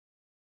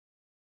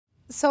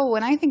So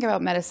when I think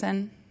about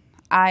medicine,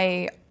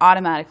 I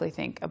automatically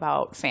think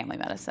about family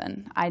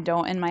medicine. I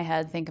don't in my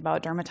head think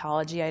about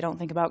dermatology. I don't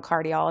think about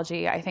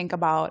cardiology. I think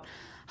about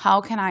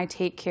how can I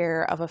take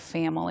care of a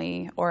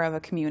family or of a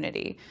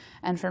community.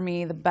 And for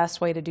me, the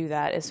best way to do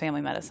that is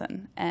family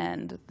medicine.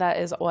 And that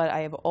is what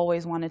I have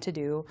always wanted to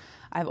do.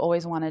 I've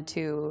always wanted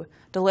to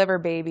deliver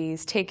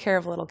babies, take care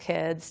of little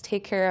kids,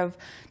 take care of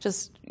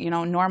just,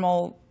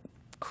 normal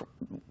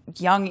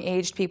young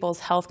aged people's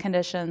health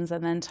conditions,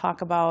 and then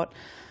talk about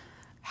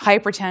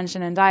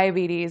hypertension and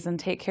diabetes and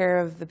take care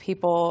of the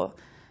people,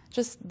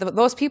 just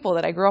those people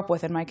that I grew up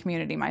with in my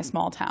community, my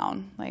small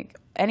town. Like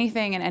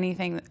anything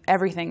and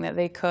everything that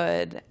they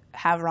could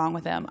have wrong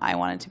with them, I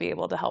wanted to be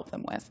able to help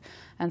them with.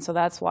 And so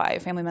that's why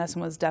family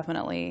medicine was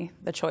definitely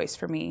the choice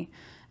for me,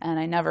 and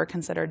I never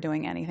considered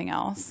doing anything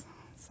else.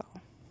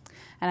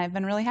 And I've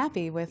been really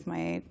happy with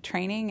my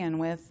training and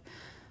with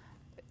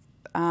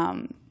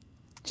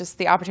just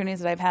the opportunities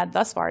that I've had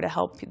thus far to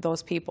help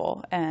those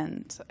people.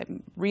 And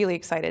I'm really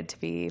excited to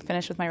be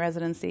finished with my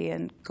residency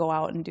and go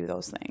out and do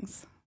those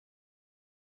things.